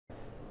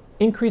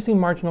increasing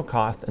marginal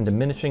cost and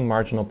diminishing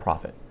marginal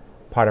profit,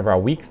 part of our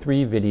week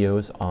 3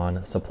 videos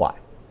on supply.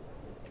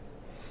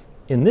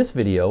 In this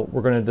video,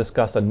 we're going to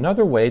discuss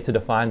another way to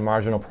define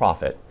marginal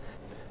profit,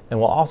 and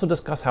we'll also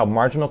discuss how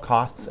marginal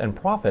costs and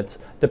profits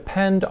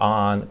depend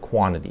on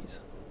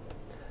quantities.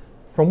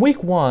 From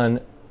week 1,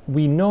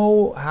 we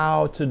know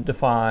how to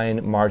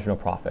define marginal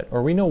profit,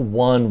 or we know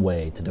one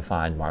way to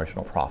define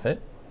marginal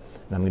profit.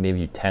 And I'm going to give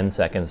you 10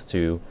 seconds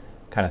to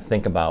kind of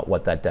think about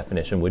what that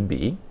definition would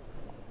be.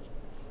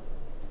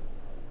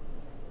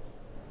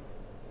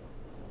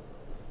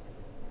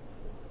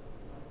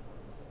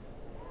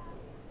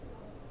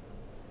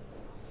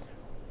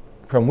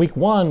 From week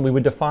 1, we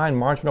would define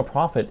marginal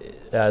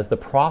profit as the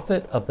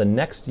profit of the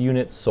next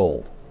unit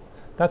sold.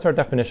 That's our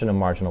definition of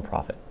marginal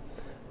profit.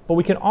 But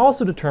we can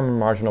also determine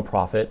marginal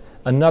profit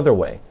another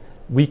way.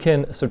 We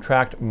can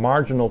subtract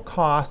marginal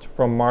cost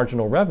from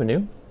marginal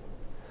revenue,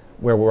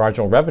 where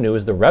marginal revenue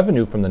is the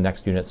revenue from the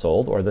next unit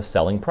sold, or the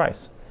selling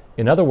price.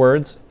 In other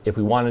words, if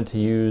we wanted to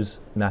use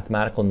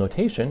mathematical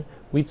notation,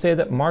 we'd say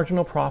that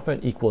marginal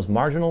profit equals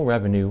marginal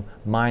revenue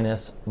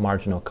minus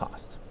marginal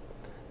cost.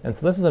 And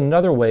so this is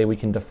another way we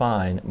can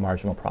define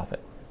marginal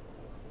profit.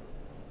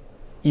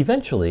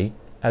 Eventually,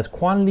 as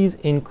quantities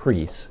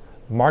increase,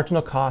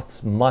 marginal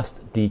costs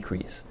must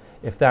decrease.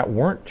 If that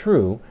weren't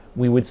true,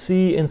 we would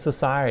see in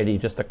society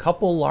just a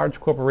couple large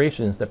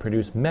corporations that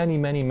produce many,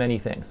 many, many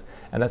things.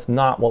 And that's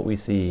not what we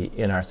see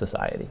in our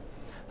society.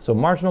 So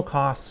marginal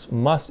costs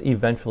must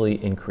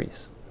eventually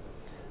increase.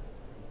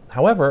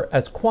 However,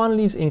 as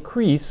quantities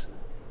increase,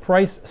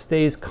 price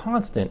stays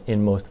constant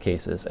in most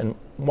cases, and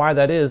why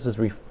that is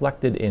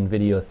reflected in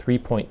video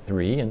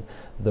 3.3 and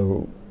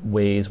the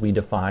ways we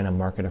define a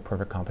market of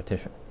perfect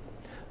competition.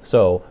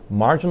 So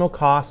marginal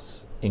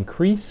costs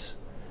increase,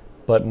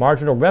 but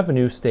marginal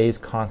revenue stays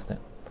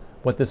constant.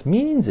 What this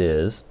means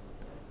is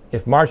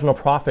if marginal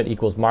profit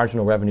equals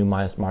marginal revenue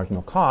minus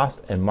marginal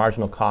cost, and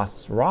marginal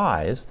costs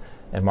rise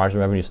and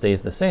marginal revenue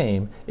stays the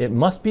same, it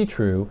must be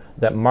true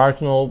that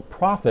marginal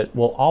profit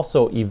will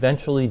also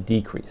eventually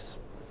decrease.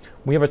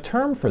 We have a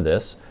term for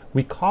this.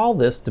 We call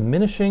this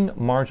diminishing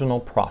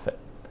marginal profit.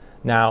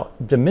 Now,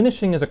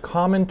 diminishing is a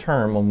common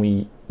term when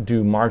we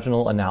do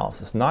marginal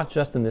analysis, not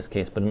just in this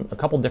case, but in a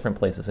couple different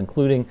places,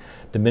 including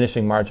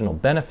diminishing marginal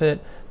benefit,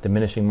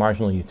 diminishing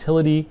marginal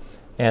utility,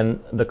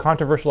 and the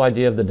controversial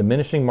idea of the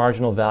diminishing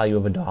marginal value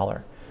of a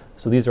dollar.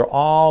 So these are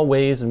all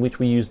ways in which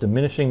we use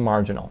diminishing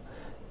marginal.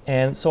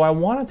 And so I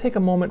want to take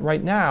a moment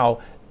right now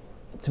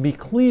to be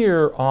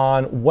clear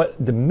on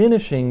what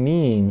diminishing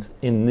means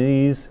in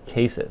these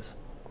cases.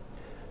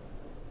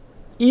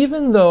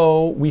 Even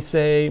though we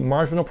say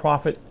marginal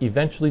profit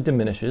eventually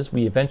diminishes,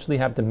 we eventually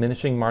have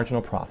diminishing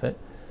marginal profit,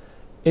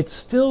 it's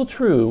still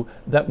true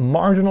that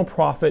marginal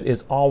profit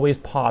is always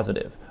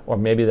positive, or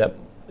maybe that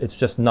it's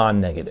just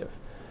non-negative.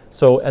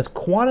 So as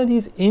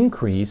quantities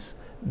increase,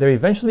 there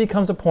eventually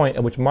becomes a point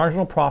at which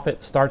marginal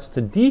profit starts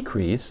to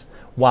decrease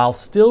while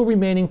still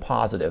remaining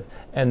positive,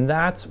 and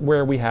that's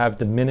where we have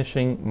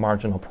diminishing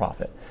marginal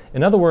profit.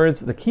 In other words,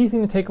 the key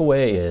thing to take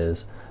away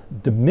is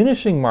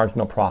diminishing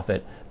marginal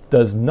profit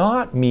does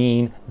not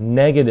mean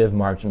negative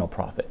marginal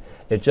profit.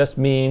 It just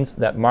means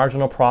that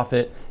marginal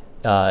profit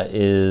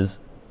is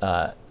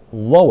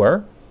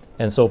lower,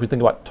 and so if we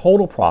think about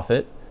total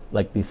profit,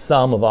 like the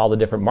sum of all the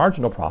different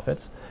marginal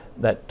profits,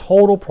 that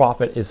total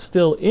profit is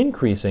still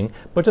increasing,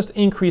 but just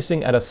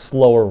increasing at a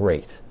slower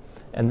rate.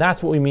 And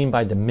that's what we mean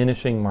by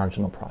diminishing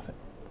marginal profit.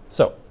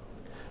 So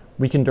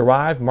we can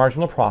derive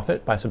marginal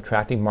profit by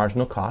subtracting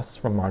marginal costs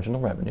from marginal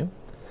revenue.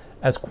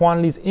 As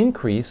quantities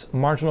increase,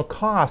 marginal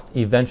cost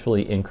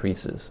eventually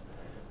increases.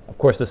 Of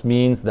course, this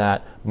means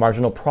that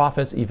marginal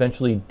profits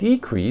eventually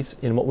decrease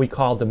in what we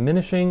call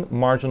diminishing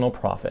marginal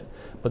profit.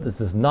 But this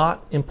does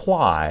not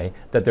imply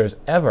that there's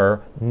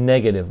ever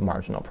negative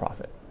marginal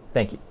profit.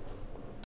 Thank you.